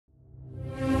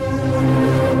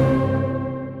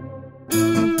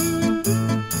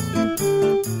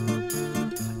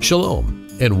Shalom,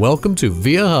 and welcome to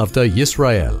V'ahavta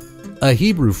Yisrael, a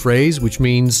Hebrew phrase which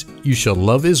means you shall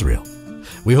love Israel.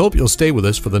 We hope you'll stay with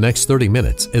us for the next 30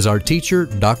 minutes as our teacher,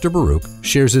 Dr. Baruch,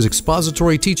 shares his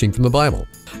expository teaching from the Bible.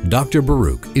 Dr.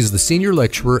 Baruch is the senior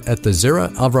lecturer at the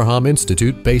Zera Avraham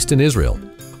Institute based in Israel.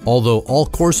 Although all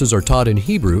courses are taught in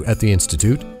Hebrew at the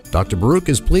Institute, Dr. Baruch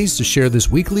is pleased to share this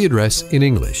weekly address in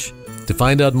English. To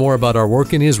find out more about our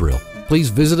work in Israel, please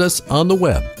visit us on the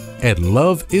web at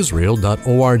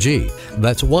LoveIsrael.org.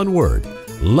 That's one word,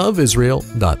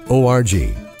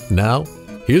 LoveIsrael.org. Now,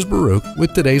 here's Baruch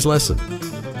with today's lesson.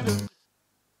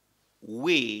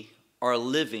 We are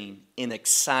living in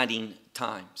exciting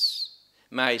times.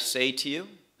 May I say to you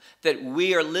that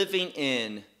we are living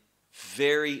in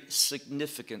very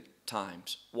significant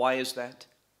times. Why is that?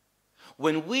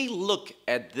 When we look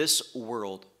at this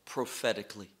world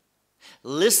prophetically,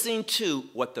 listening to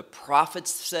what the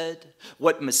prophets said,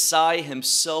 what Messiah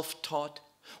himself taught,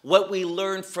 what we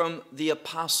learned from the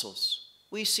apostles,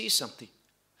 we see something.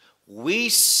 We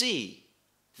see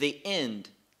the end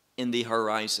in the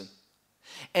horizon.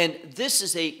 And this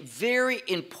is a very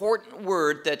important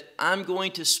word that I'm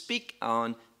going to speak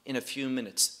on in a few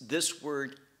minutes. This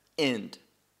word, end.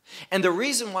 And the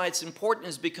reason why it's important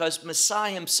is because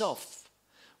Messiah himself,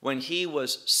 when he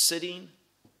was sitting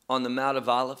on the Mount of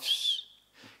Olives,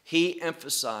 he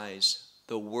emphasized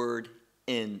the word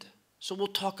end. So we'll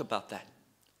talk about that.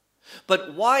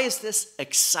 But why is this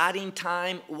exciting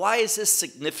time? Why is this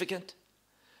significant?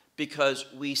 Because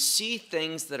we see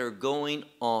things that are going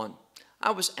on.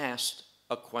 I was asked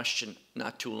a question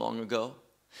not too long ago,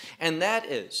 and that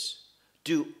is,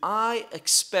 do I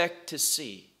expect to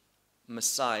see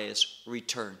Messiah's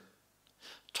return?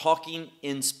 Talking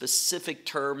in specific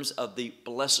terms of the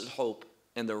blessed hope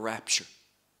and the rapture.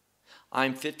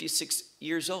 I'm 56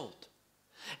 years old,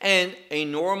 and a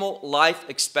normal life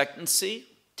expectancy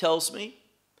tells me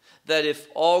that if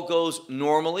all goes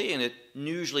normally, and it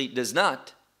usually does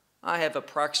not, I have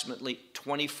approximately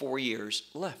 24 years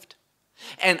left.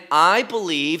 And I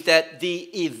believe that the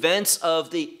events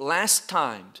of the last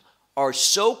times are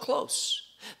so close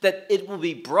that it will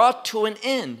be brought to an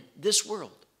end, this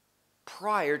world,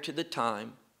 prior to the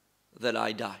time that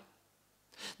I die.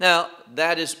 Now,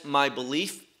 that is my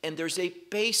belief, and there's a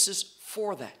basis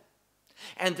for that.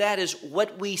 And that is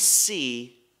what we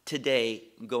see today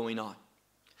going on.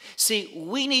 See,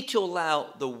 we need to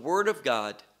allow the Word of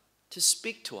God to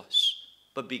speak to us,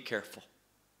 but be careful.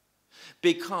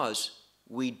 Because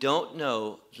we don't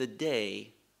know the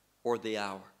day or the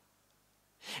hour.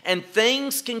 And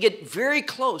things can get very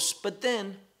close, but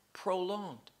then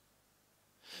prolonged.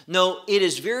 No, it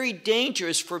is very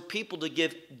dangerous for people to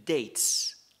give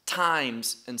dates,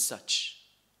 times, and such.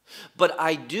 But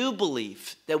I do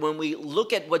believe that when we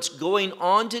look at what's going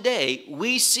on today,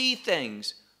 we see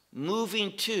things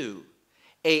moving to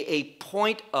a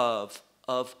point of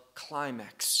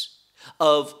climax,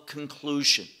 of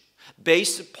conclusion,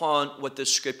 based upon what the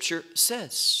Scripture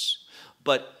says.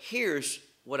 But here's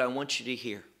what I want you to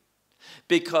hear.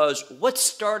 Because what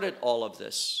started all of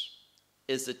this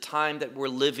is the time that we're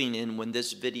living in when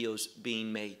this video's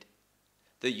being made.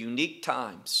 The unique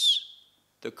times,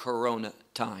 the corona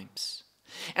times.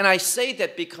 And I say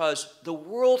that because the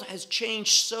world has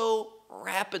changed so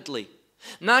rapidly.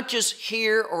 Not just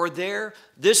here or there,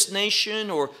 this nation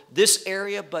or this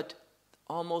area, but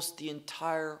almost the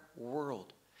entire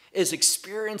world is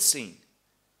experiencing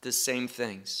the same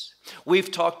things.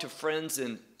 We've talked to friends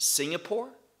in Singapore.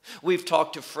 We've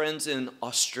talked to friends in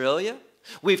Australia.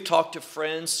 We've talked to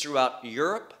friends throughout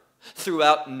Europe,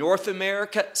 throughout North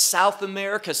America, South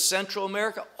America, Central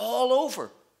America, all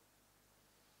over.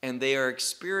 And they are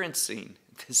experiencing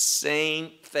the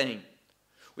same thing.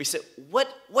 We say,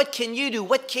 what can you do?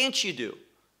 What can't you do?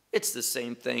 It's the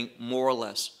same thing, more or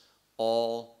less,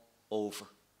 all over.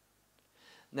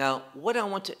 Now, what I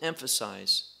want to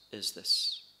emphasize is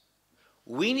this.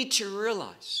 We need to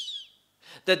realize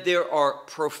that there are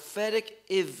prophetic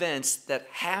events that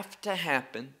have to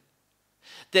happen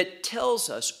that tells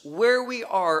us where we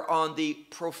are on the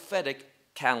prophetic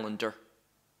calendar.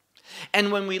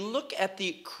 And when we look at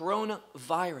the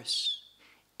coronavirus,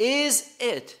 is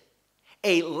it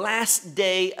a last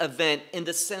day event in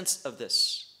the sense of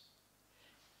this?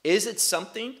 Is it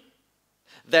something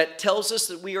that tells us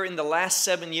that we are in the last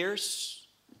 7 years?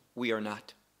 We are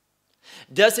not.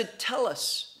 Does it tell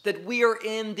us that we are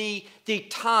in the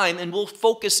time, and we'll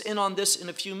focus in on this in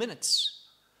a few minutes,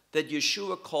 that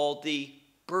Yeshua called the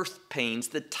birth pains,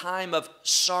 the time of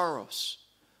sorrows?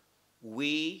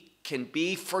 We can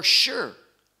be for sure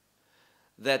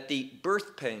that the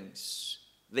birth pains,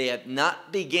 they had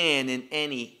not began in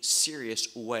any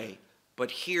serious way But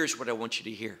here's what I want you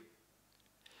to hear.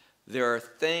 There are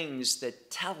things that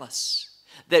tell us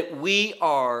that we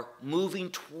are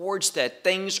moving towards that.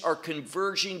 Things are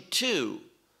converging to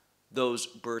those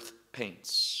birth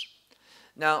pains.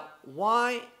 Now,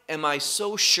 why am I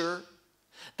so sure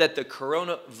that the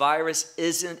coronavirus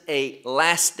isn't a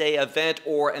last day event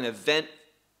or an event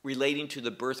relating to the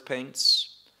birth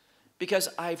pains? Because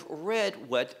I've read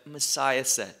what Messiah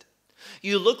said.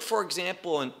 You look, for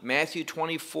example, in Matthew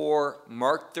 24,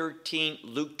 Mark 13,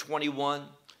 Luke 21.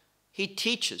 He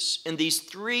teaches in these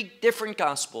three different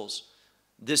Gospels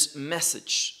this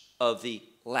message of the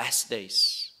last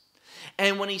days.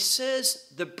 And when he says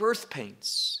the birth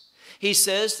pains, he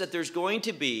says that there's going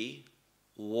to be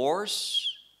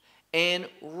wars and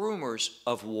rumors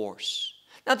of wars.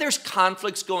 Now, there's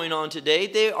conflicts going on today.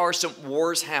 There are some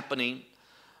wars happening,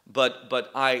 but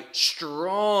I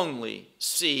strongly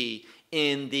see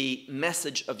in the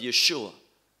message of Yeshua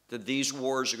that these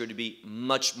wars are going to be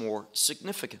much more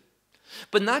significant.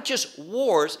 But not just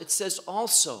wars, it says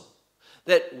also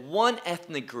that one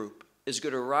ethnic group is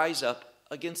going to rise up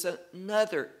against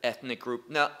another ethnic group.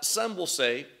 Now, some will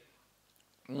say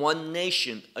one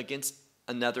nation against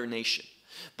another nation.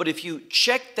 But if you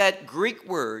check that Greek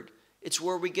word, it's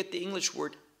where we get the English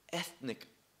word ethnic.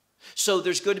 So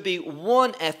there's going to be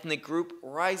one ethnic group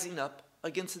rising up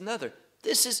against another.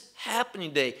 This is happening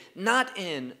today, not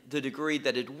in the degree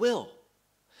that it will.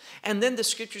 And then the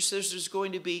scripture says there's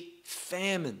going to be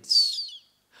famines.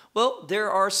 Well,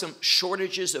 there are some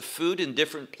shortages of food in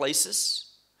different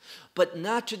places, but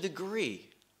not to the degree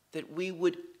that we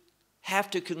would have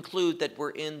to conclude that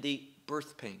we're in the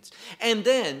birth pains. And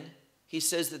then he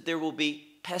says that there will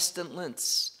be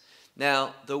pestilence.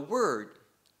 Now, the word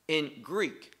in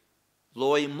Greek,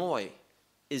 loimoi,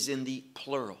 is in the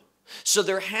plural. So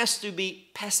there has to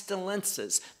be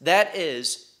pestilences. That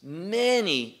is,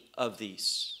 many of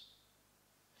these.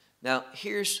 Now,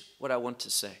 here's what I want to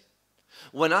say.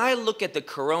 When I look at the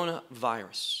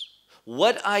coronavirus,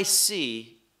 what I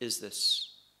see is this.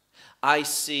 I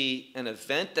see an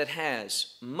event that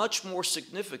has much more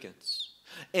significance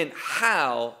in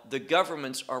how the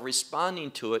governments are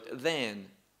responding to it than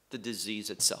the disease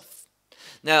itself.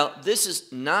 Now, this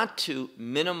is not to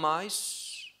minimize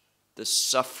the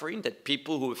suffering that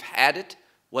people who have had it,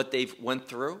 what they've went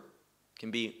through,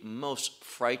 can be most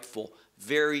frightful,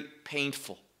 very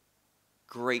painful,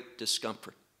 great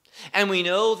discomfort. And we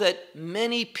know that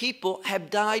many people have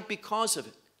died because of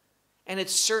it. And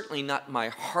it's certainly not my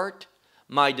heart,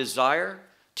 my desire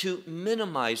to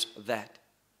minimize that,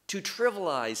 to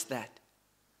trivialize that.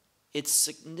 It's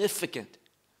significant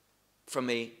from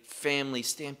a family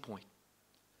standpoint.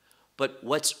 But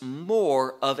what's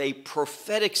more of a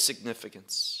prophetic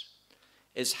significance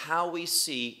is how we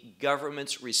see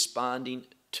governments responding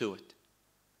to it.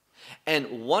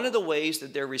 And one of the ways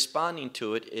that they're responding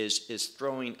to it is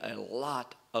throwing a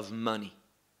lot of money.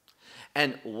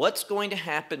 And what's going to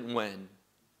happen when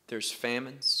there's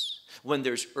famines, when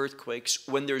there's earthquakes,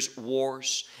 when there's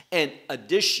wars, and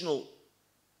additional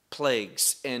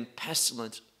plagues and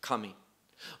pestilence coming?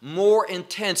 More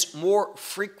intense, more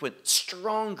frequent,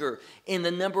 stronger in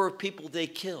the number of people they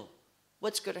kill.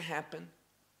 What's going to happen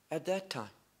at that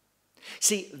time?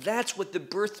 See, that's what the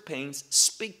birth pains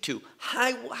speak to.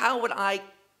 How would I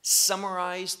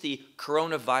summarize the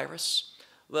coronavirus?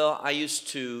 Well, I used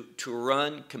to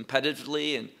run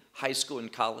competitively in high school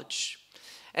and college.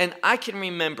 And I can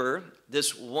remember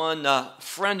this one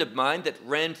friend of mine that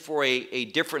ran for a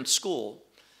different school.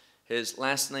 His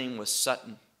last name was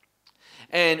Sutton.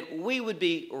 And we would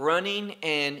be running,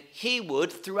 and he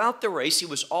would, throughout the race, he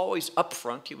was always up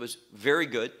front. He was very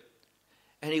good.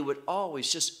 And he would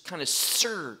always just kind of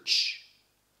surge.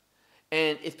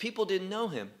 And if people didn't know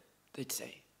him, they'd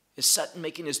say, is Sutton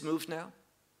making his move now?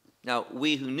 Now,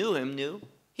 we who knew him knew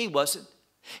he wasn't.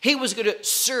 He was going to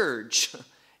surge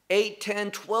 8,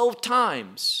 10, 12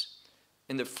 times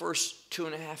in the first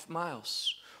 2.5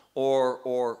 miles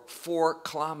or 4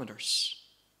 kilometers.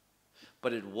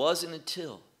 But it wasn't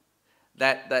until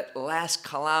that last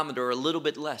kilometer, or a little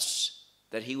bit less,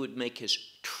 that he would make his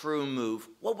true move.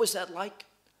 What was that like?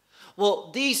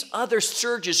 Well, these other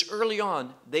surges early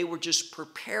on, they were just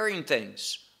preparing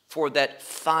things for that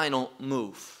final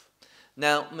move.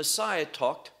 Now, Messiah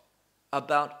talked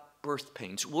about birth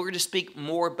pains. We're going to speak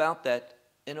more about that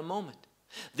in a moment.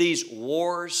 These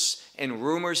wars and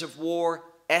rumors of war,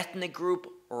 ethnic group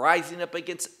rising up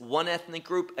against one ethnic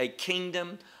group, a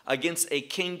kingdom against a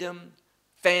kingdom,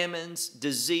 famines,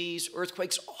 disease,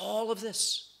 earthquakes, all of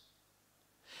this.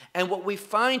 And what we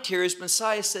find here is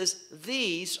Messiah says,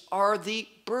 these are the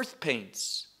birth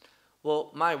pains.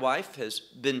 Well, my wife has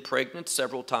been pregnant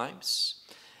several times,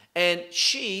 and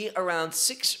she around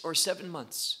 6 or 7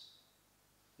 months.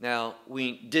 Now,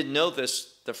 we didn't know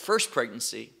this the first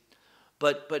pregnancy,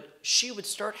 but she would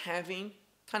start having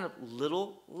kind of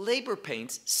little labor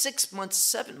pains, 6 months,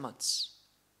 7 months.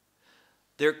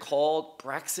 They're called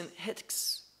Braxton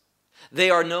Hicks. They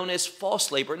are known as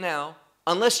false labor. Now,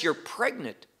 unless you're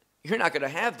pregnant, you're not going to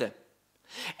have them.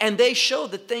 And they show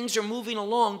that things are moving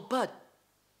along, but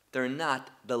they're not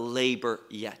the labor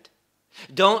yet.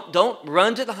 Don't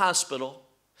run to the hospital.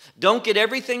 Don't get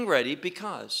everything ready,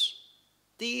 because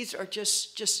these are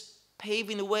just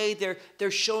paving the way.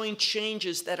 They're showing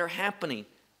changes that are happening.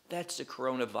 That's the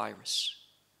coronavirus.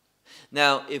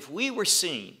 Now, if we were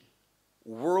seeing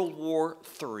World War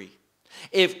III,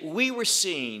 if we were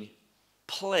seeing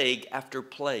plague after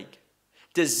plague,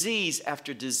 disease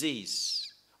after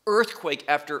disease, earthquake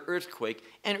after earthquake,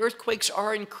 and earthquakes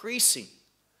are increasing,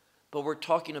 but we're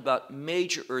talking about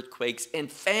major earthquakes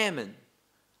and famine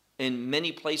in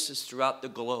many places throughout the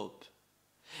globe,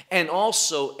 and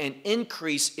also an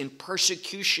increase in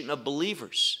persecution of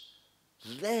believers,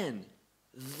 then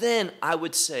I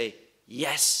would say,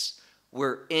 yes,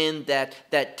 we're in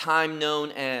that time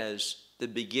known as the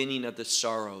beginning of the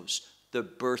sorrows, the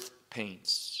birth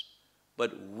pains.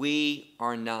 But we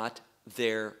are not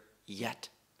there yet.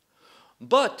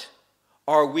 But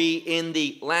are we in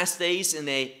the last days in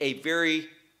a very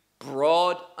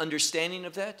broad understanding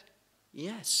of that?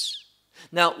 Yes.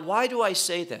 Now, why do I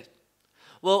say that?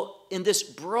 Well, in this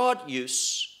broad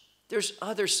use, there's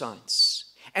other signs.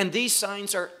 And these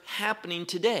signs are happening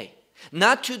today.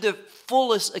 Not to the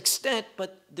fullest extent,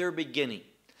 but they're beginning.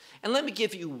 And let me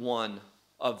give you one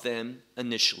of them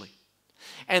initially.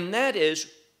 And that is,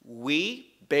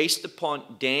 we, based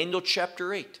upon Daniel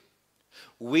chapter 8,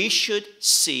 we should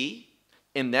see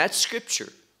in that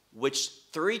scripture, which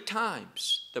 3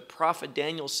 times the prophet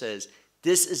Daniel says,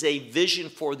 this is a vision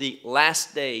for the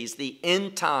last days, the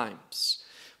end times,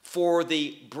 for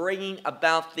the bringing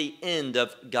about the end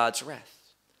of God's wrath.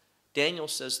 Daniel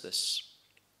says this,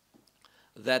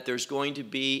 that there's going to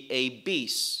be a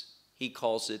beast. He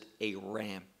calls it a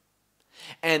ram.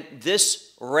 And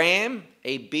this ram,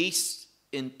 a beast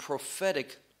in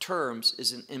prophetic terms,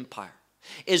 is an empire.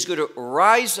 Is going to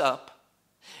rise up,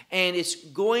 and it's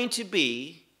going to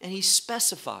be, and he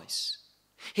specifies,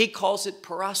 he calls it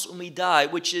Paras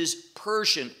Umidai, which is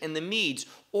Persian and the Medes,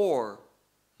 or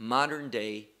modern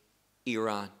day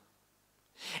Iran.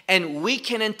 And we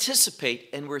can anticipate,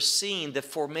 and we're seeing the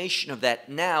formation of that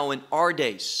now in our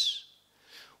days.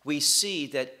 We see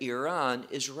that Iran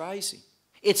is rising.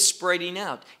 It's spreading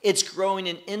out. It's growing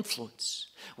in influence.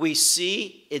 We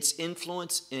see its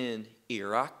influence in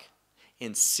Iraq,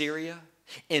 in Syria,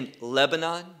 in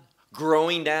Lebanon,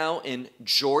 growing now in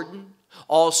Jordan,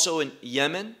 also in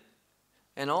Yemen,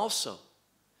 and also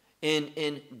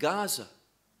in Gaza,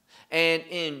 and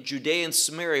in Judea and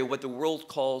Samaria, what the world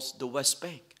calls the West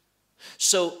Bank.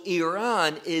 So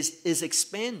Iran is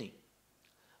expanding.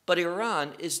 But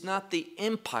Iran is not the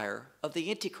empire of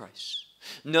the Antichrist.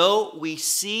 No, we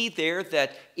see there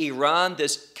that Iran,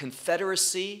 this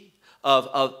confederacy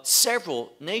of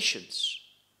several nations,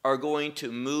 are going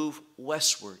to move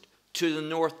westward, to the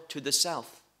north, to the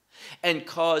south, and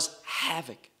cause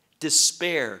havoc,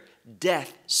 despair,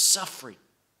 death, suffering.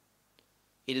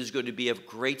 It is going to be of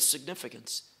great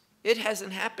significance. It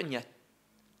hasn't happened yet.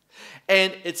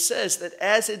 And it says that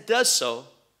as it does so,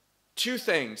 2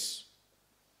 things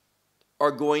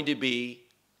are going to be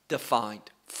defined.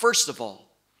 First of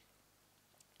all,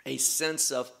 a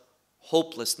sense of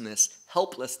hopelessness,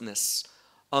 helplessness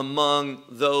among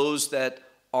those that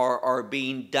are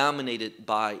being dominated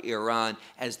by Iran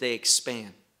as they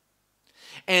expand.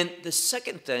 And the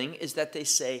second thing is that they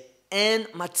say, en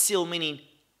matzil, meaning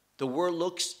the world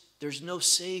looks, there's no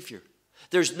Savior.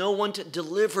 There's no one to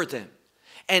deliver them.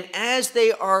 And as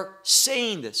they are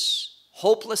saying this,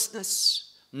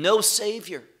 hopelessness, no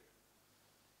Savior,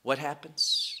 what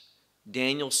happens?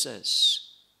 Daniel says,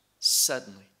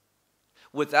 suddenly,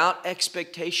 without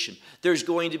expectation, there's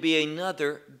going to be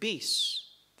another beast.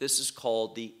 This is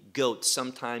called the goat,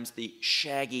 sometimes the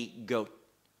shaggy goat.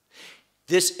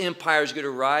 This empire is going to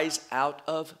rise out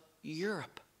of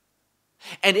Europe.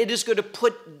 And it is going to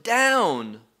put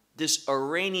down this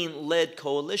Iranian-led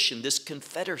coalition, this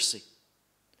confederacy.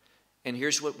 And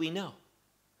here's what we know.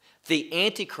 The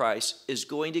Antichrist is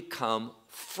going to come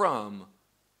from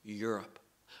Europe,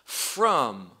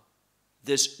 from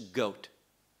this goat.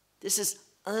 This is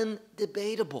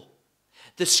undebatable.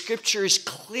 The scripture is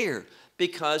clear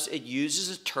because it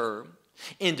uses a term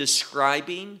in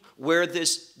describing where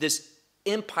this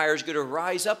empire is going to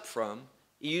rise up from,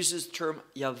 He uses the term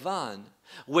Yavan,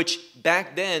 which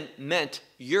back then meant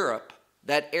Europe,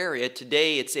 that area.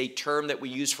 Today it's a term that we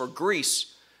use for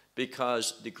Greece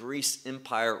because the Greece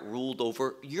Empire ruled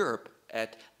over Europe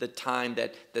at the time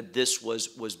that this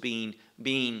was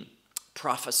being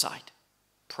prophesied.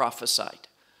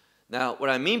 Now, what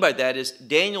I mean by that is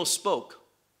Daniel spoke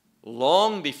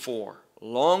long before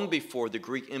the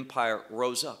Greek Empire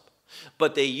rose up.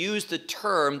 But they used the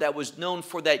term that was known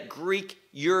for that Greek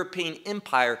European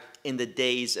Empire in the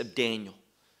days of Daniel.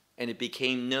 And it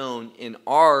became known in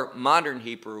our modern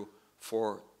Hebrew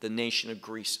for the nation of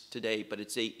Greece today. But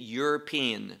it's a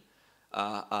European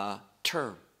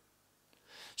term.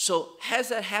 So has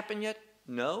that happened yet?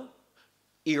 No.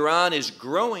 Iran is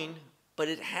growing, but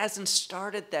it hasn't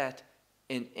started that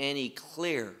in any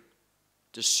clear,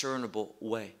 discernible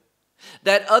way.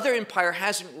 That other empire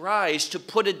hasn't rise to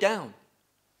put it down.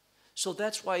 So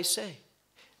that's why I say,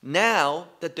 now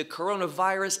that the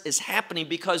coronavirus is happening,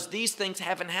 because these things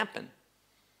haven't happened,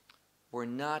 we're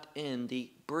not in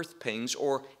the birth pangs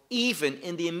or even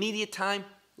in the immediate time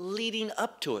leading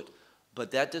up to it. But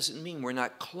that doesn't mean we're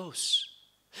not close,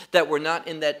 that we're not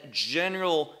in that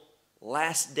general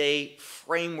last day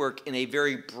framework in a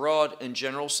very broad and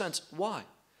general sense. Why?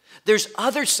 There's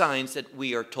other signs that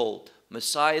we are told.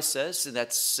 Messiah says in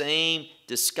that same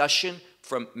discussion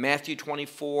from Matthew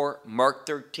 24, Mark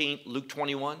 13, Luke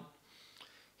 21,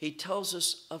 he tells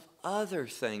us of other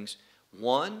things.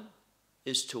 One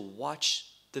is to watch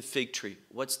the fig tree.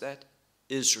 What's that?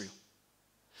 Israel.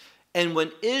 And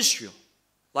when Israel,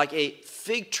 like a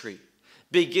fig tree,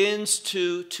 begins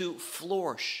to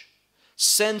flourish,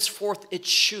 sends forth its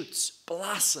shoots,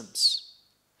 blossoms,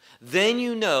 then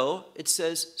you know, it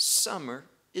says, summer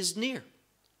is near.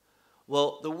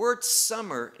 Well, the word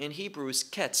summer in Hebrew is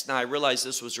ketz. Now, I realize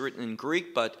this was written in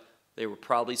Greek, but they were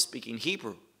probably speaking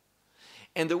Hebrew.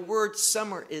 And the word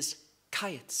summer is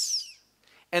kayetz.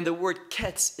 And the word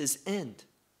ketz is end.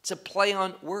 It's a play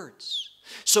on words.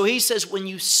 So he says, when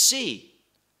you see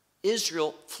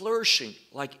Israel flourishing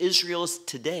like Israel is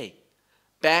today,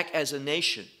 back as a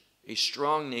nation, a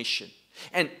strong nation,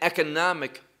 an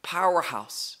economic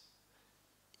powerhouse,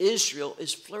 Israel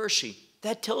is flourishing.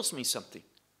 That tells me something.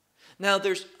 Now,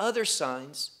 there's other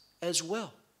signs as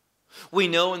well. We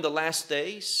know in the last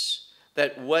days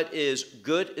that what is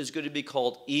good going to be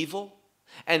called evil,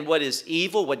 and what is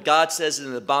evil, what God says is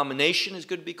an abomination, is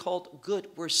going to be called good.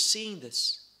 We're seeing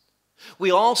this.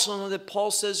 We also know that Paul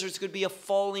says there's going to be a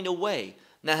falling away.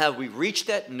 Now, have we reached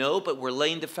that? No, but we're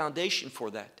laying the foundation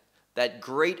for that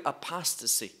great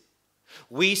apostasy.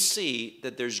 We see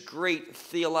that there's great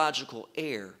theological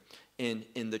error in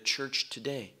the church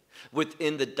today,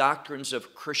 within the doctrines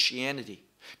of Christianity.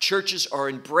 Churches are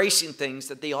embracing things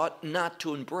that they ought not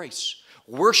to embrace.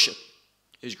 Worship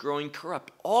is growing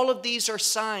corrupt. All of these are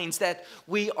signs that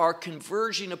we are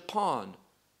converging upon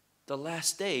the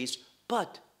last days.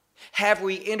 But have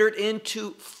we entered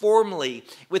into formally,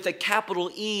 with a capital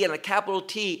E and a capital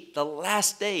T, the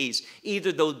last days,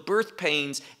 either those birth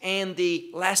pains and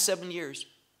the last 7 years?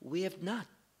 We have not.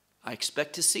 I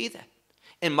expect to see that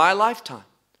in my lifetime.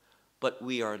 But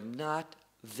we are not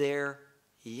there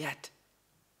yet.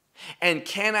 And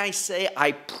can I say,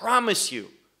 I promise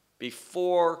you,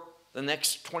 before the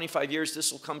next 25 years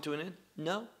this will come to an end?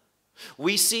 No.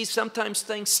 We see sometimes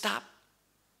things stop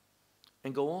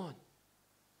and go on.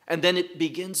 And then it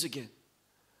begins again.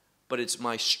 But it's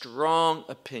my strong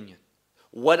opinion,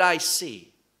 what I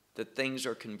see, that things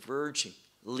are converging,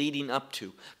 leading up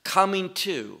to, coming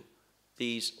to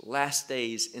these last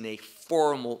days in a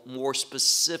formal, more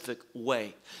specific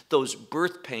way. Those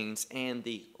birth pains and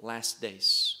the last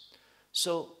days.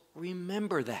 So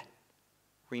remember that.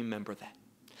 Remember that.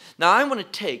 Now I want to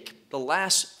take the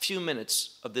last few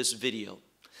minutes of this video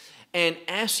and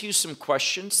ask you some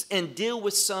questions and deal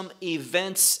with some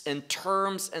events and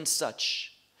terms and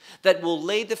such that will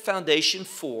lay the foundation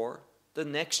for the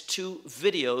next 2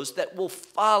 videos that will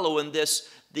follow in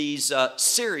these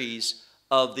series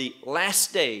of the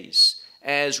last days,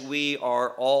 as we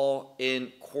are all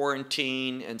in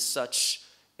quarantine and such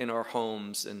in our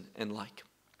homes and like.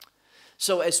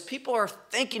 So as people are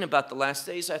thinking about the last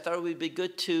days, I thought it would be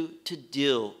good to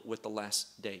deal with the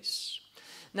last days.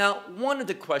 Now, one of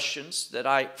the questions that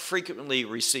I frequently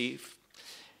receive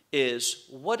is,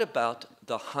 what about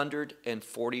the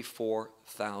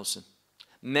 144,000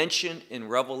 mentioned in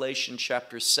Revelation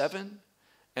chapter 7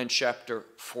 and chapter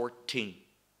 14?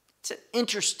 It's an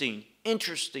interesting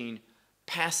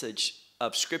passage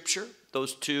of Scripture,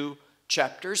 those 2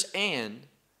 chapters, and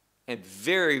a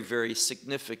very, very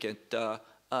significant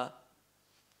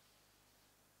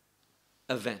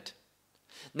event.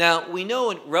 Now, we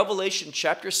know in Revelation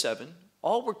chapter 7,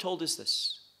 all we're told is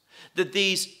this, that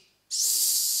this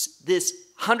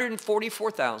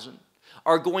 144,000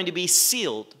 are going to be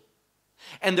sealed,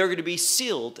 and they're going to be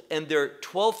sealed, and there are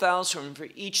 12,000 for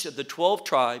each of the 12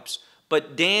 tribes,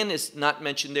 but Dan is not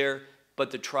mentioned there,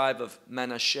 but the tribe of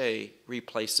Manasseh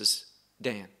replaces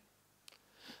Dan.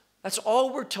 That's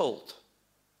all we're told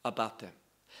about them,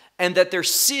 and that they're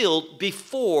sealed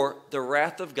before the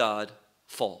wrath of God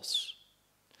falls.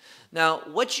 Now,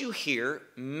 what you hear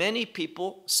many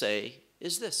people say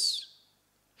is this.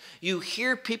 You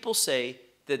hear people say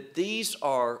that these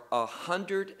are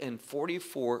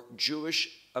 144 Jewish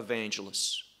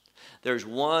evangelists. There's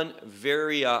one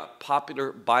very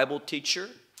popular Bible teacher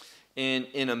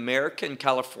in America, in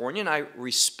California, and I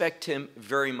respect him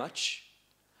very much.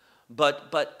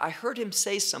 But I heard him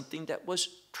say something that was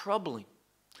troubling.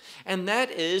 And that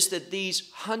is that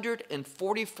these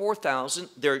 144,000,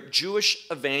 they're Jewish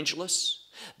evangelists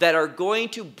that are going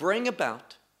to bring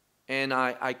about, and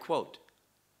I quote,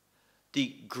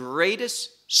 the greatest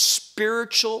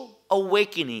spiritual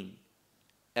awakening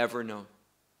ever known.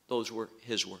 Those were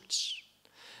his words.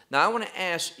 Now I want to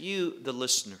ask you, the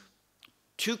listener,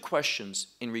 two questions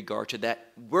in regard to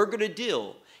that. We're going to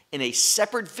deal in a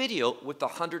separate video with the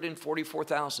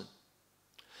 144,000.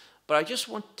 But I just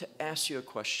want to ask you a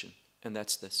question, and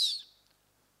that's this.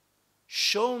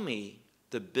 Show me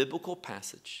the biblical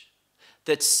passage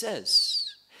that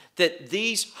says that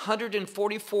these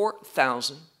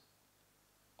 144,000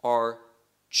 are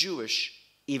Jewish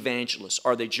evangelists.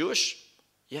 Are they Jewish?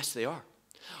 Yes, they are.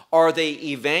 Are they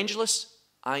evangelists?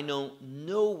 I know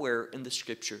nowhere in the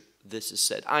scripture this is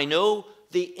said. I know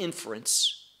the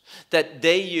inference that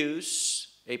they use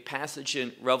a passage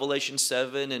in Revelation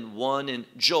 7 and 1 in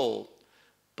Joel,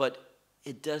 but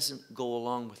it doesn't go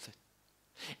along with it.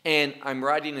 And I'm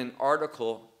writing an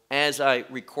article as I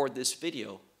record this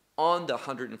video on the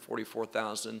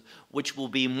 144,000, which will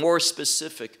be more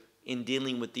specific in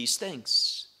dealing with these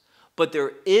things. But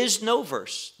there is no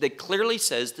verse that clearly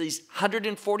says these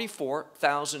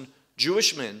 144,000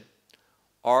 Jewish men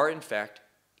are in fact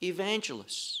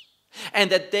evangelists, and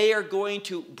that they are going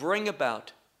to bring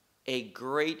about a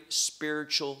great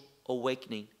spiritual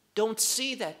awakening. Don't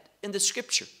see that in the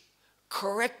scripture.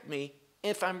 Correct me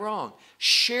if I'm wrong.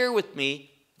 Share with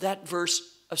me that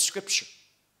verse of scripture.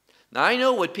 Now, I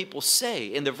know what people say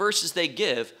in the verses they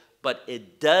give, but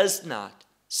it does not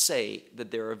say that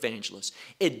they're evangelists.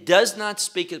 It does not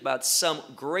speak about some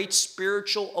great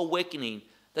spiritual awakening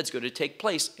that's going to take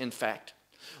place. In fact,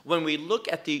 when we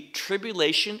look at the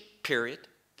tribulation period,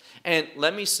 and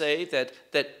let me say that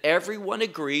everyone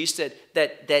agrees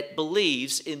that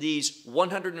believes in these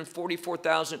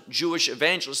 144,000 Jewish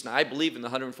evangelists. Now, I believe in the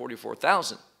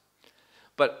 144,000,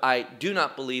 but I do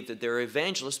not believe that they're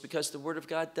evangelists because the Word of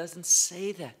God doesn't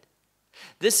say that.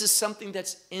 This is something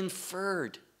that's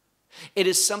inferred. It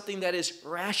is something that is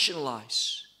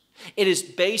rationalized. It is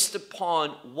based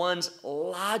upon one's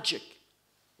logic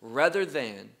rather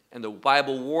than, and the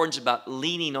Bible warns about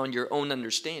leaning on your own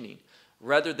understanding,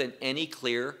 rather than any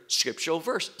clear scriptural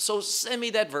verse. So send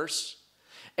me that verse,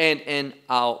 and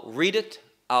I'll read it.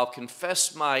 I'll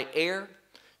confess my error.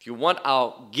 If you want,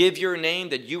 I'll give your name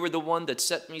that you were the one that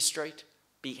set me straight.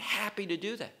 Be happy to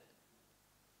do that.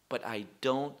 But I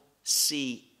don't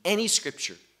see any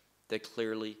scripture that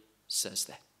clearly says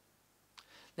that.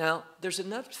 Now, there's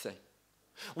another thing.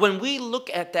 When we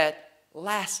look at that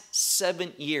last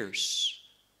 7 years,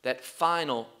 that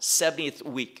final 70th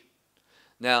week,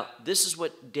 now, this is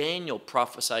what Daniel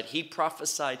prophesied. He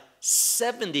prophesied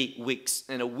 70 weeks.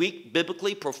 And a week,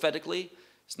 biblically, prophetically,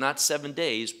 is not 7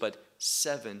 days, but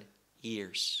 7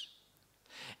 years.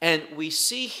 And we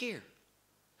see here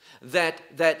that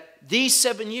these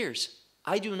 7 years,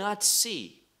 I do not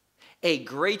see a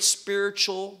great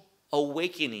spiritual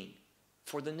awakening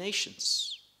for the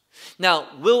nations. Now,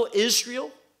 will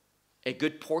Israel, a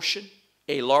good portion,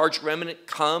 a large remnant,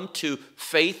 come to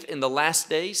faith in the last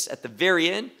days at the very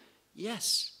end?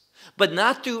 Yes, but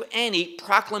not through any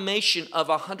proclamation of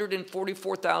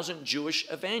 144,000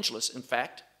 Jewish evangelists. In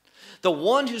fact, the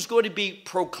one who's going to be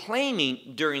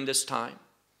proclaiming during this time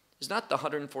is not the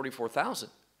 144,000,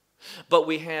 but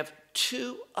we have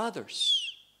two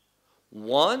others.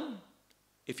 One,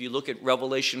 if you look at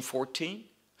Revelation 14,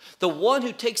 the one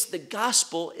who takes the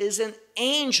gospel is an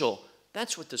angel.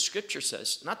 That's what the scripture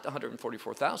says, not the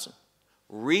 144,000.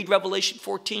 Read Revelation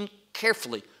 14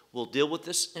 carefully. We'll deal with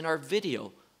this in our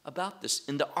video about this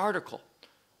in the article.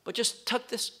 But just tuck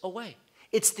this away.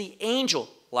 It's the angel.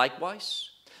 Likewise,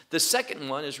 the second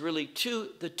one is really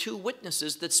the two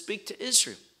witnesses that speak to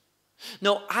Israel.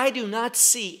 No, I do not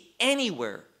see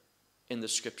anywhere in the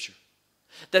scripture.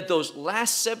 That those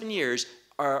last 7 years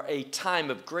are a time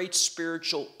of great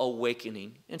spiritual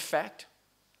awakening. In fact,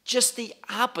 just the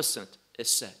opposite is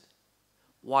said.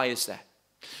 Why is that?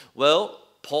 Well,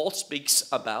 Paul speaks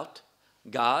about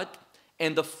God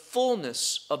and the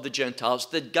fullness of the Gentiles,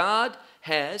 that God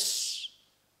has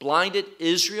blinded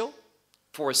Israel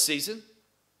for a season,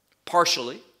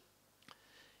 partially,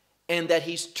 and that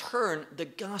he's turned the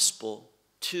gospel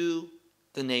to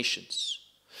the nations.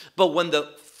 But when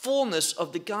the fullness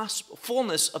of the gospel,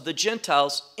 fullness of the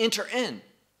Gentiles enter in,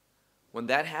 when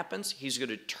that happens, he's going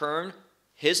to turn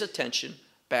his attention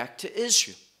back to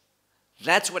Israel.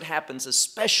 That's what happens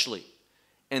especially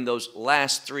in those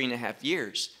last 3.5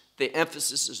 years. The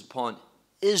emphasis is upon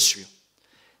Israel.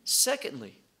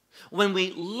 Secondly, when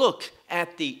we look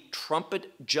at the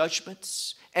trumpet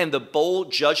judgments and the bowl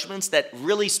judgments that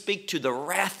really speak to the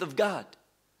wrath of God,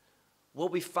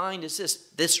 what we find is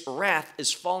this wrath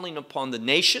is falling upon the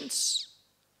nations,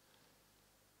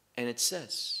 and it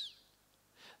says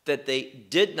that they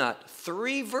did not,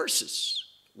 3 verses,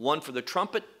 1 for the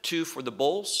trumpet, 2 for the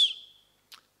bowls,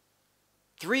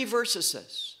 3 verses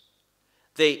says,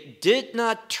 they did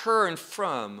not turn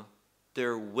from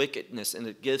their wickedness, and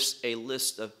it gives a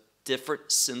list of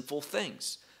different sinful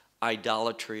things: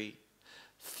 idolatry,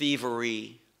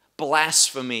 thievery,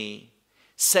 blasphemy,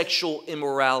 sexual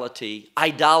immorality,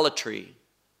 idolatry,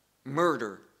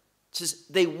 murder. It says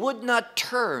they would not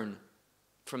turn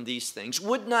from these things,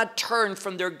 would not turn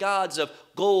from their gods of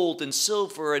gold and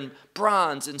silver and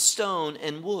bronze and stone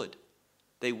and wood.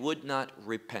 They would not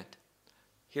repent.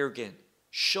 Here again,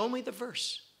 show me the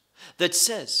verse that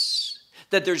says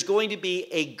that there's going to be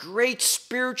a great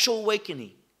spiritual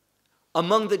awakening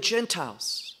among the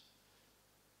Gentiles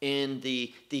in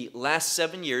the last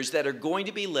 7 years that are going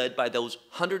to be led by those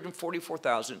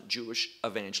 144,000 Jewish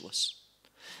evangelists.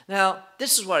 Now,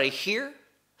 this is what I hear.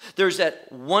 There's that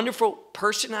wonderful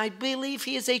person. I believe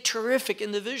he is a terrific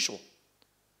individual.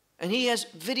 And he has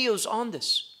videos on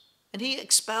this. And he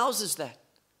espouses that.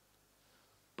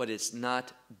 But it's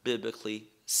not biblically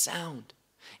sound.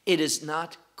 It is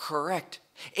not correct.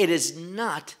 It is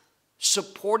not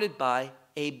supported by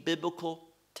a biblical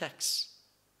text.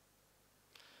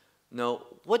 No,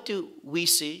 what do we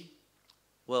see?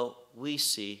 Well, we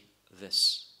see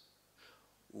this.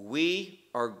 We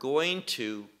are going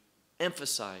to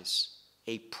emphasize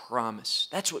a promise.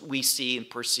 That's what we see and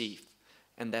perceive.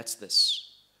 And that's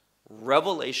this.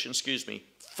 1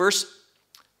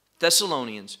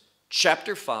 Thessalonians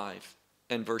chapter 5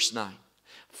 and verse 9.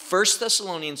 1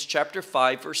 Thessalonians chapter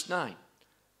 5 verse 9.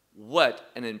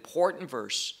 What an important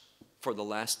verse for the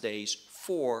last days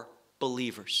for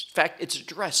believers. In fact, it's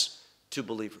addressed to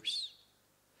believers.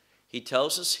 He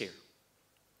tells us here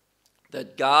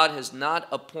that God has not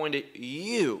appointed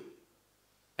you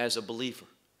as a believer,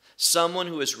 someone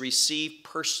who has received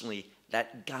personally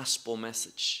that gospel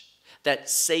message, that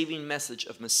saving message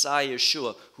of Messiah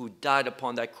Yeshua, who died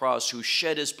upon that cross, who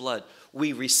shed his blood.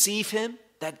 We receive him,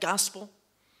 that gospel,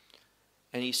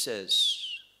 and he says,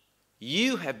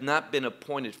 you have not been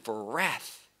appointed for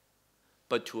wrath,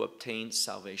 but to obtain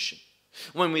salvation.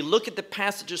 When we look at the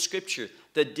passage of Scripture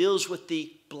that deals with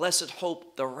the blessed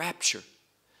hope, the rapture,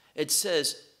 it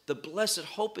says the blessed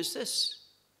hope is this,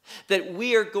 that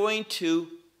we are going to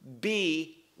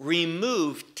be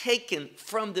removed, taken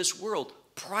from this world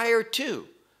prior to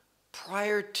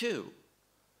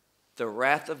the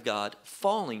wrath of God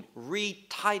falling. Read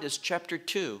Titus chapter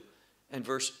 2 and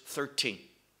verse 13.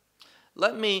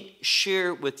 Let me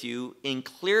share with you in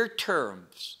clear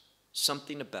terms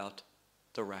something about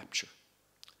the rapture.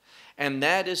 And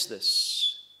that is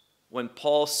this. When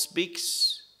Paul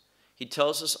speaks, he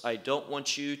tells us, I don't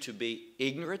want you to be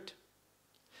ignorant.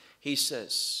 He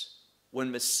says,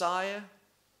 when Messiah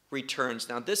returns,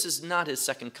 now this is not his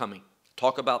second coming.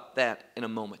 Talk about that in a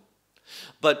moment.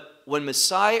 But when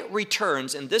Messiah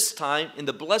returns, and this time in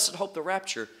the blessed hope, the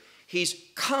rapture, he's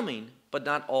coming, but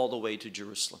not all the way to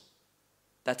Jerusalem.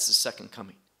 That's the second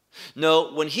coming.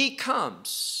 No, when he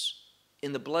comes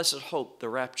in the blessed hope, the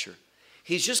rapture,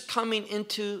 he's just coming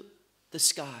into the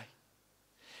sky.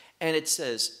 And it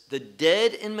says, the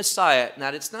dead in Messiah, now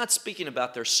it's not speaking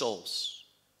about their souls.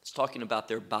 It's talking about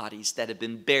their bodies that have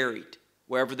been buried,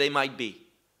 wherever they might be.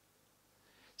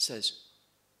 It says,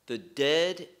 the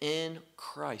dead in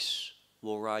Christ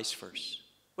will rise first.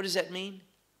 What does that mean?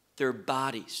 Their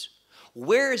bodies.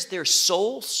 Where is their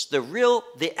souls,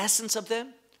 the essence of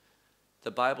them?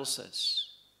 The Bible says,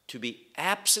 to be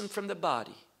absent from the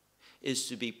body is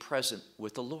to be present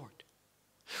with the Lord.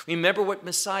 Remember what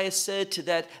Messiah said to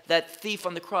that thief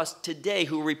on the cross, today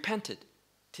who repented,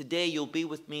 today you'll be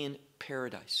with me in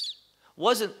paradise.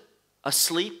 Wasn't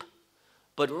asleep,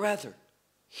 but rather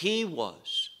he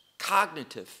was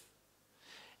cognitive.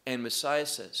 And Messiah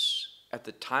says, at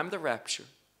the time of the rapture,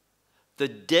 the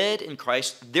dead in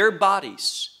Christ, their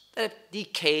bodies that have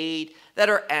decayed, that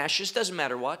are ashes, doesn't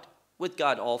matter what, with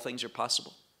God all things are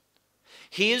possible.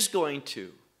 He is going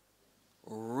to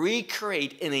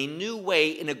recreate in a new way,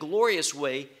 in a glorious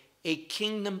way, a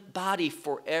kingdom body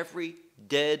for every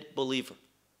dead believer.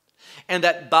 And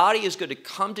that body is going to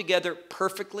come together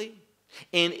perfectly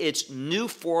in its new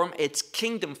form, its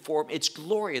kingdom form, its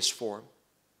glorious form.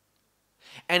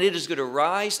 And it is going to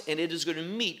rise and it is going to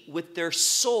meet with their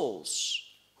souls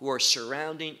who are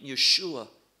surrounding Yeshua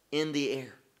in the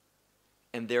air.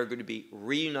 And they're going to be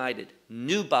reunited,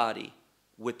 new body,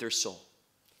 with their soul.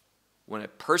 When a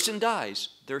person dies,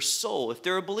 their soul, if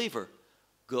they're a believer,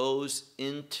 goes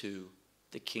into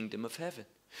the kingdom of heaven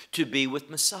to be with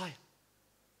Messiah.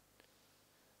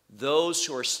 Those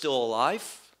who are still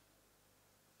alive,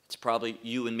 it's probably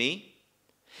you and me.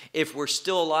 If we're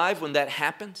still alive when that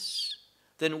happens,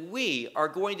 then we are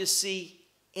going to see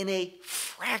in a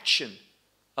fraction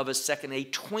of a second, a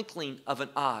twinkling of an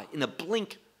eye, in a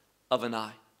blink of an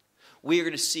eye, we are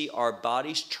going to see our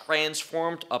bodies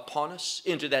transformed upon us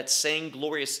into that same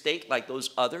glorious state like those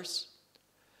others.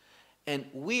 And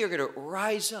we are going to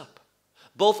rise up,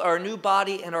 both our new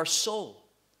body and our soul,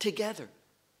 together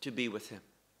to be with him.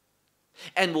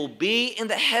 And will be in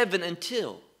the heaven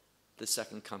until the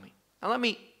second coming. Now let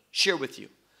me share with you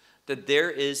that there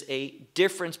is a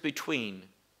difference between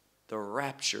the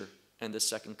rapture and the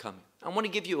second coming. I want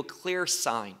to give you a clear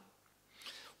sign.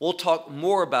 We'll talk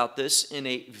more about this in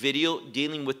a video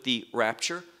dealing with the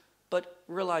rapture, but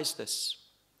realize this.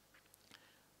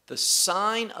 The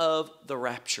sign of the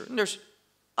rapture, and there's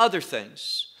other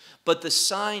things, but the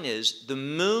sign is the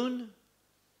moon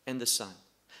and the sun.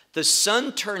 The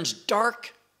sun turns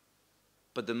dark,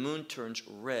 but the moon turns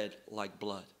red like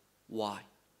blood. Why?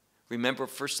 Remember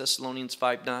 1 Thessalonians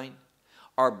 5:9?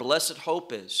 Our blessed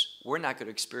hope is we're not going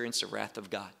to experience the wrath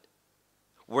of God.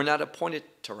 We're not appointed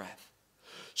to wrath.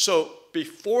 So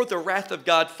before the wrath of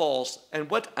God falls, and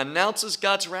what announces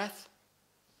God's wrath?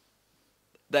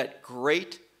 That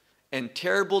great and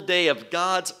terrible day of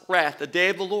God's wrath, the day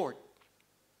of the Lord.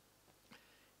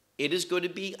 It is going to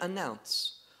be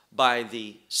announced by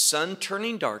the sun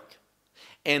turning dark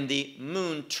and the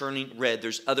moon turning red.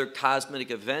 There's other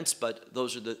cosmetic events, but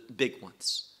those are the big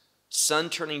ones. Sun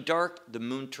turning dark, the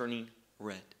moon turning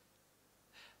red.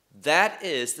 That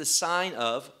is the sign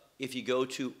of, if you go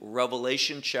to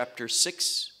Revelation chapter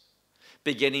 6,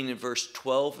 beginning in verse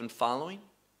 12 and following,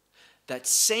 that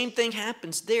same thing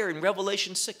happens there in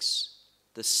Revelation 6.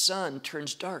 The sun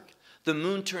turns dark. The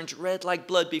moon turns red like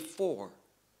blood before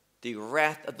the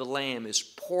wrath of the Lamb is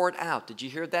poured out. Did you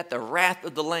hear that? The wrath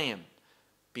of the Lamb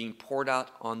being poured out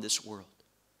on this world.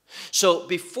 So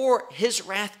before his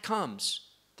wrath comes,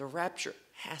 the rapture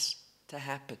has to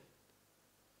happen.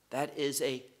 That is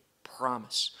a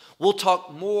promise. We'll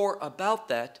talk more about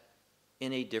that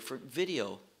in a different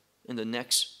video in the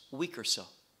next week or so.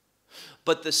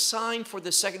 But the sign for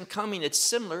the second coming, it's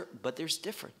similar, but there's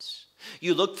difference.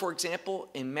 You look, for example,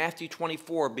 in Matthew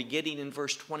 24, beginning in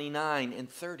verse 29 and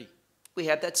 30. We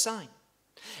have that sign.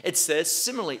 It says,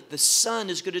 similarly, the sun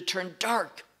is going to turn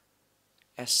dark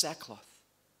as sackcloth.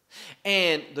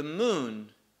 And the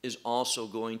moon is also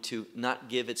going to not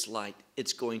give its light.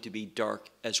 It's going to be dark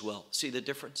as well. See the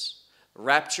difference?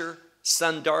 Rapture,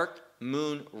 sun dark,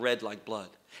 moon red like blood.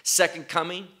 Second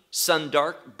coming, sun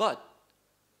dark, but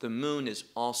the moon is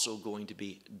also going to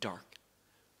be dark.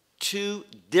 Two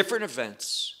different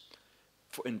events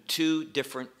and two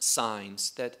different signs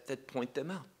that point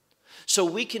them out. So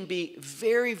we can be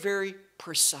very, very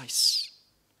precise.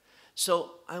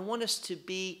 So I want us to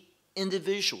be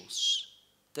individuals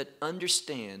that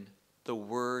understand the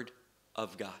Word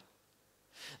of God.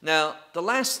 Now, the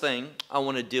last thing I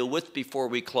want to deal with before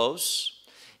we close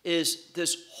is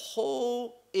this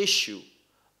whole issue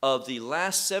of the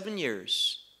last 7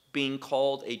 years being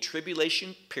called a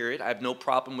tribulation period. I have no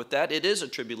problem with that. It is a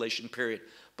tribulation period.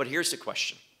 But here's the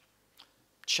question,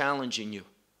 challenging you.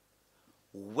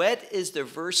 What is the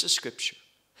verse of Scripture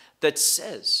that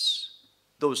says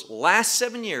those last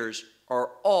 7 years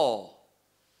are all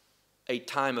a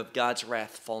time of God's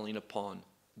wrath falling upon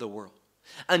the world?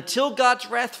 Until God's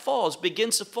wrath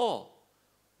begins to fall,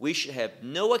 we should have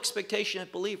no expectation as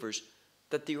believers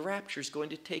that the rapture is going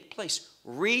to take place.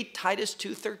 Read Titus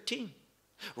 2:13.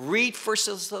 Read 1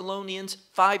 Thessalonians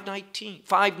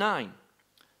 5:9.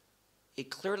 It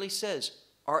clearly says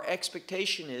our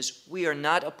expectation is we are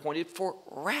not appointed for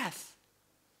wrath.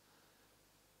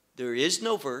 There is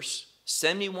no verse,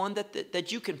 send me one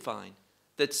that you can find,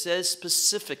 that says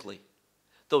specifically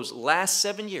those last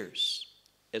 7 years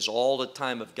is all the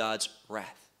time of God's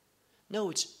wrath. No,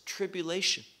 it's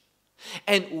tribulation.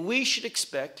 And we should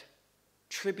expect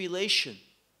tribulation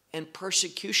and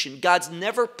persecution. God's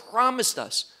never promised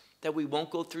us that we won't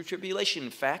go through tribulation.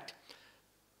 In fact,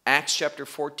 Acts chapter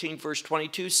 14, verse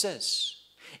 22 says,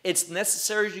 it's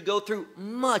necessary to go through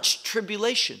much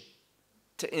tribulation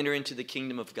to enter into the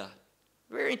kingdom of God.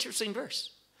 Very interesting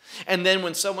verse. And then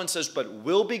when someone says, but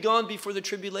we'll be gone before the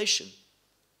tribulation,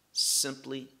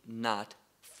 simply not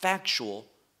factual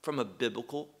from a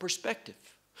biblical perspective.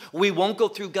 We won't go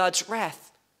through God's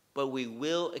wrath, but we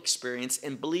will experience,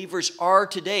 and believers are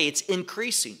today, it's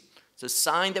increasing. It's a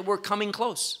sign that we're coming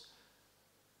close.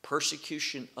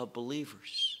 Persecution of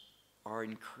believers are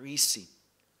increasing,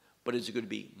 but it's going to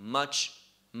be much,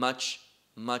 much,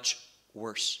 much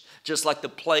worse. Just like the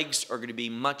plagues are going to be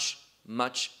much,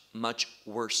 much, much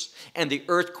worse. And the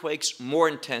earthquakes more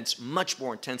intense, much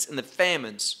more intense, and the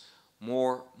famines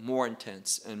more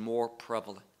intense and more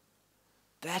prevalent.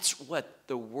 That's what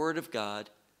the Word of God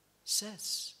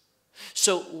says.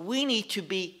 So we need to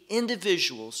be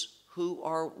individuals who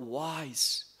are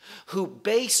wise, who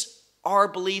base our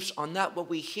beliefs on not what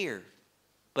we hear,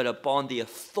 but upon the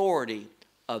authority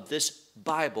of this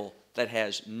Bible that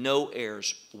has no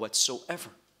errors whatsoever.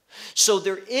 So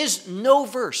there is no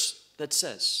verse that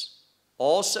says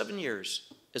all 7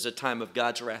 years is a time of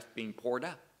God's wrath being poured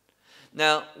out.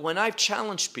 Now, when I've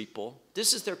challenged people,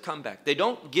 this is their comeback. They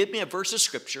don't give me a verse of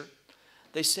Scripture.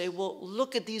 They say, well,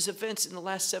 look at these events in the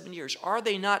last 7 years. Are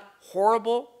they not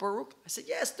horrible, Baruch? I said,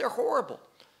 yes, they're horrible.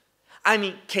 I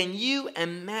mean, can you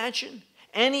imagine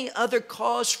any other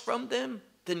cause from them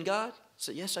than God? I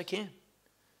said, yes, I can.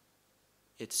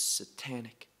 It's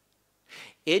satanic.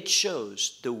 It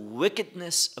shows the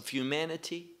wickedness of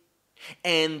humanity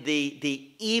and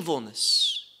the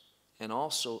evilness and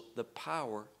also the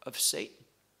power of Satan.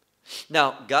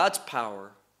 Now, God's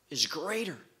power is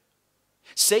greater.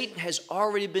 Satan has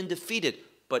already been defeated,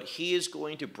 but he is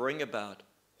going to bring about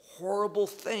horrible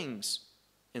things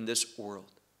in this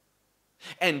world.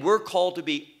 And we're called to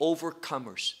be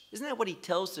overcomers. Isn't that what he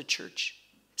tells the church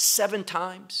 7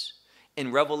 times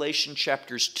in Revelation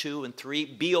chapters 2 and 3?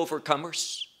 Be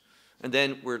overcomers. And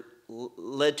then we're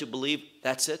led to believe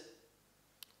that's it?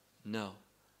 No.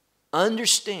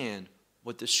 Understand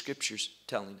what the Scripture's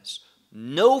telling us.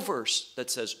 No verse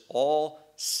that says all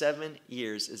 7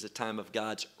 years is a time of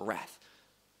God's wrath.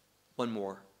 One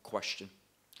more question,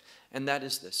 and that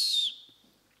is this.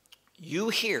 You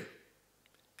hear,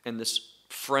 and this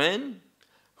friend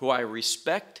who I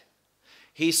respect,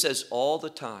 he says all the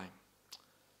time,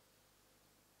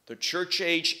 the church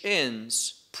age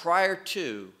ends prior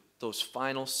to those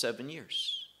final 7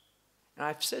 years. And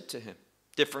I've said to him,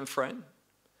 different friend,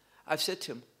 I've said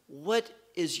to him, what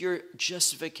is your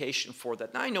justification for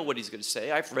that? Now, I know what he's going to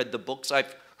say. I've read the books.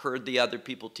 I've heard the other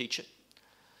people teach it.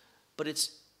 But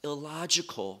it's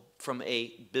illogical from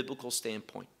a biblical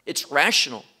standpoint. It's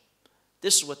rational.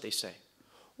 This is what they say.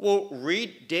 Well,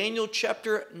 read Daniel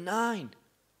chapter 9.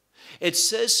 It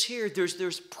says here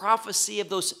there's prophecy of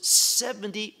those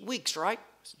 70 weeks, right?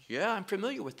 Yeah, I'm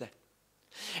familiar with that.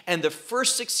 And the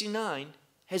first 69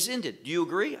 has ended. Do you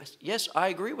agree? Yes, I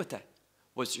agree with that.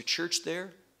 Was the church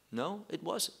there? No, it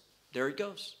wasn't. There it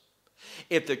goes.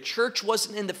 If the church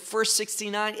wasn't in the first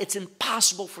 69, it's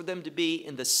impossible for them to be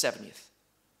in the 70th.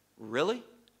 Really?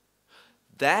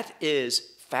 That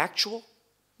is factual?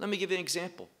 Let me give you an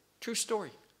example. True story.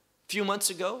 A few months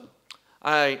ago,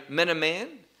 I met a man,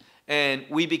 and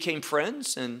we became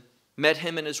friends and met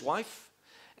him and his wife.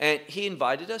 And he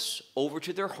invited us over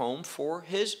to their home for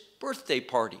his birthday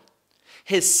party.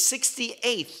 His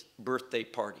 68th birthday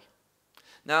party.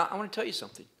 Now, I want to tell you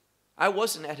something. I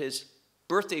wasn't at his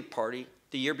birthday party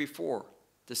the year before,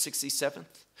 the 67th,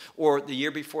 or the year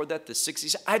before that, the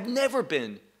 67th. I've never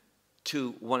been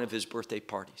to one of his birthday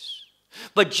parties.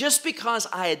 But just because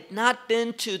I had not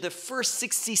been to the first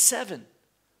 67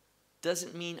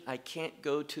 doesn't mean I can't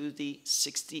go to the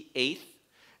 68th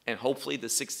and hopefully the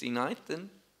 69th, and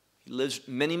he lives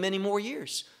many, many more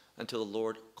years until the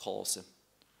Lord calls him.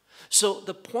 So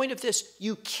the point of this,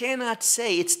 you cannot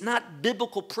say, it's not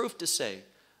biblical proof to say,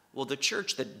 well, the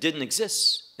church that didn't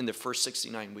exist in the first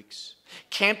 69 weeks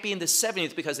can't be in the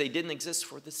 70th because they didn't exist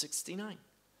for the 69.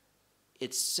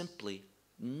 It's simply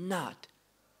not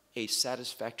a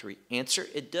satisfactory answer.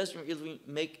 It doesn't really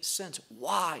make sense.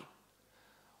 Why?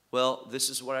 Well, this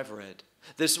is what I've read.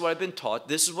 This is what I've been taught.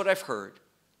 This is what I've heard.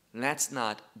 And that's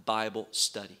not Bible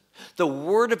study. The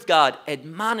Word of God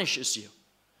admonishes you.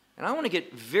 And I want to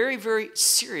get very, very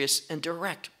serious and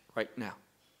direct right now.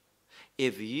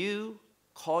 If you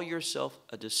call yourself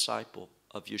a disciple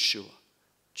of Yeshua,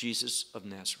 Jesus of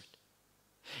Nazareth,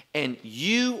 and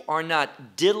you are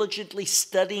not diligently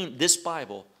studying this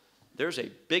Bible, there's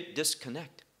a big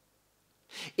disconnect.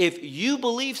 If you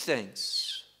believe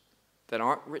things that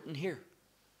aren't written here,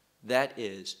 that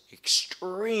is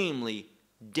extremely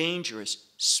dangerous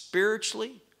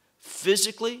spiritually,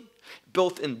 physically,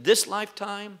 both in this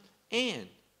lifetime and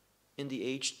in the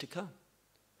age to come.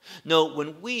 No,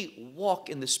 when we walk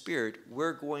in the Spirit,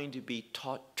 we're going to be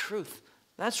taught truth.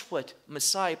 That's what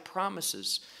Messiah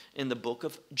promises in the book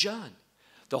of John.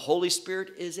 The Holy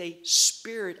Spirit is a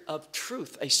spirit of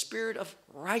truth, a spirit of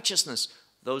righteousness.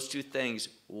 Those two things,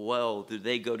 well, do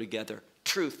they go together?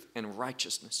 Truth and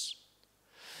righteousness.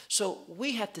 So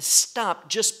we have to stop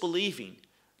just believing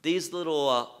these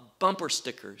little bumper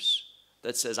stickers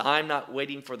that says, I'm not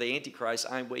waiting for the Antichrist,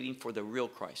 I'm waiting for the real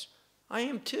Christ. I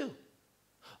am too.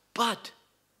 But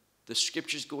the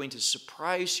Scripture is going to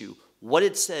surprise you what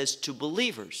it says to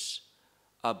believers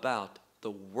about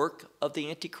the work of the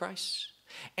Antichrist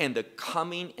and the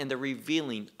coming and the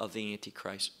revealing of the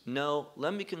Antichrist. No,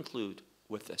 let me conclude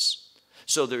with this.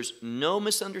 So there's no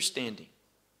misunderstanding.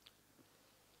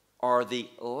 Are the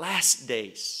last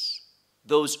days,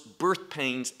 those birth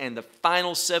pains and the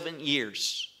final 7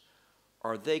 years,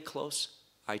 are they close?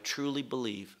 I truly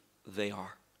believe they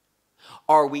are.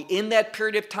 Are we in that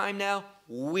period of time now?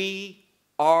 We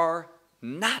are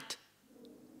not.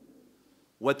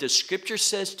 What the Scripture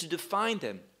says to define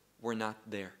them, we're not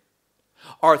there.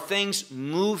 Are things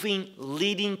moving,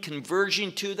 leading,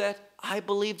 converging to that? I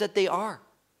believe that they are.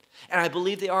 And I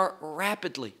believe they are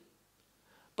rapidly.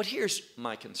 But here's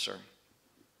my concern.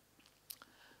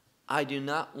 I do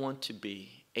not want to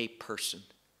be a person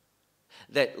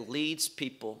that leads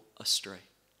people astray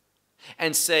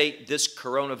and say this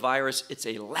coronavirus, it's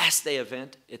a last day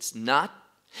event. It's not.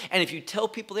 And if you tell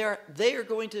people they are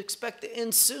going to expect the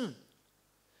end soon.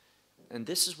 And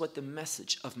this is what the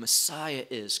message of Messiah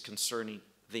is concerning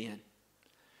the end.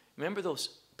 Remember those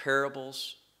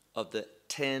parables of the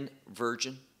 10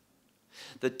 virgins?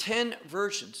 The 10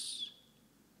 virgins,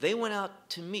 they went out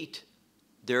to meet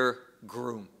their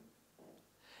groom.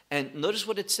 And notice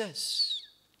what it says.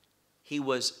 He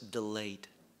was delayed.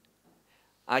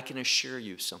 I can assure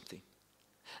you something,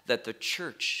 that the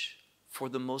church, for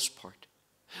the most part,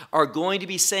 are going to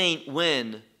be saying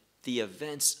when the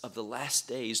events of the last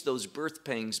days, those birth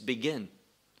pangs begin,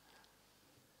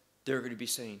 they're going to be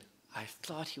saying, I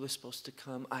thought he was supposed to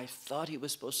come. I thought he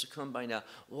was supposed to come by now.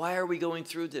 Why are we going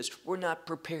through this? We're not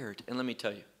prepared. And let me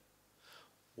tell you,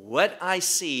 what I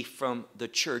see from the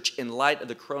church in light of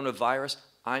the coronavirus,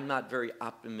 I'm not very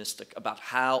optimistic about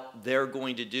how they're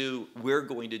going to do, we're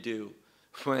going to do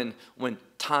when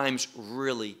times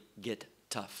really get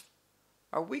tough.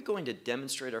 Are we going to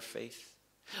demonstrate our faith?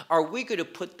 Are we going to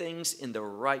put things in the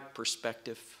right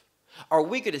perspective? Are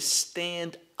we going to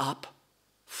stand up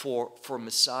for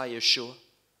Messiah Yeshua?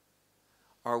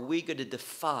 Are we going to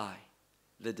defy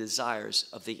the desires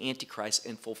of the Antichrist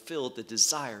and fulfill the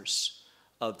desires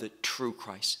of the true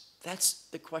Christ? That's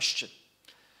the question.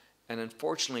 And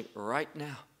unfortunately, right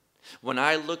now, when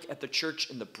I look at the church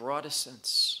in the broadest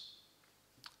sense,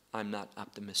 I'm not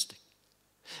optimistic.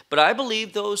 But I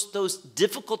believe those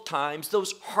difficult times,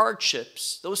 those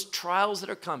hardships, those trials that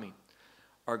are coming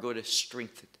are going to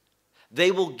strengthen.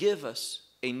 They will give us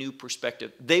a new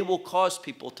perspective. They will cause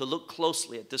people to look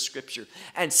closely at this Scripture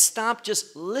and stop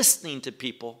just listening to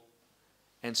people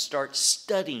and start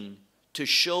studying to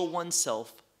show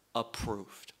oneself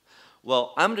approved.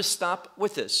 Well, I'm going to stop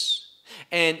with this.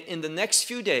 And in the next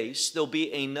few days, there'll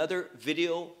be another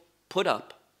video put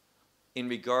up in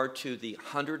regard to the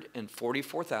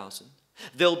 144,000.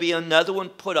 There'll be another one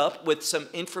put up with some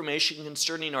information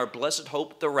concerning our blessed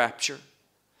hope, the rapture.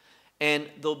 And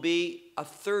there'll be a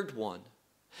third one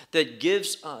that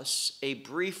gives us a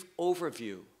brief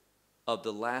overview of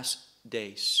the last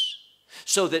days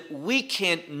so that we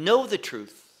can know the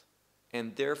truth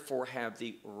and therefore have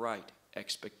the right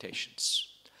expectations.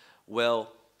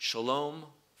 Well, shalom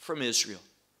from Israel.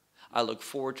 I look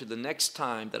forward to the next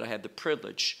time that I have the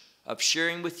privilege of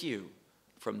sharing with you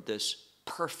from this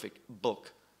perfect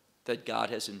book that God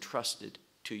has entrusted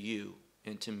to you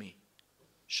and to me.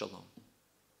 Shalom.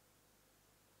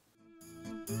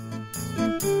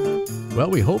 Well,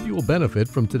 we hope you will benefit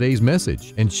from today's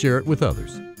message and share it with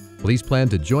others. Please plan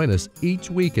to join us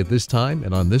each week at this time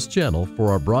and on this channel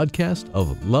for our broadcast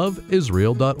of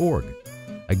LoveIsrael.org.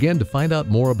 Again, to find out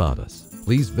more about us,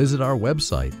 please visit our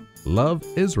website,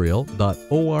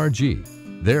 LoveIsrael.org.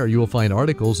 There you will find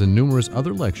articles and numerous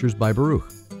other lectures by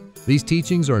Baruch. These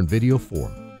teachings are in video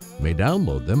form. You may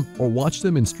download them or watch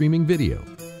them in streaming video.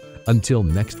 Until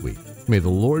next week, may the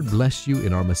Lord bless you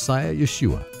in our Messiah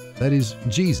Yeshua, that is,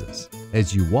 Jesus,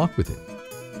 as you walk with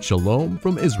Him. Shalom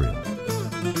from Israel.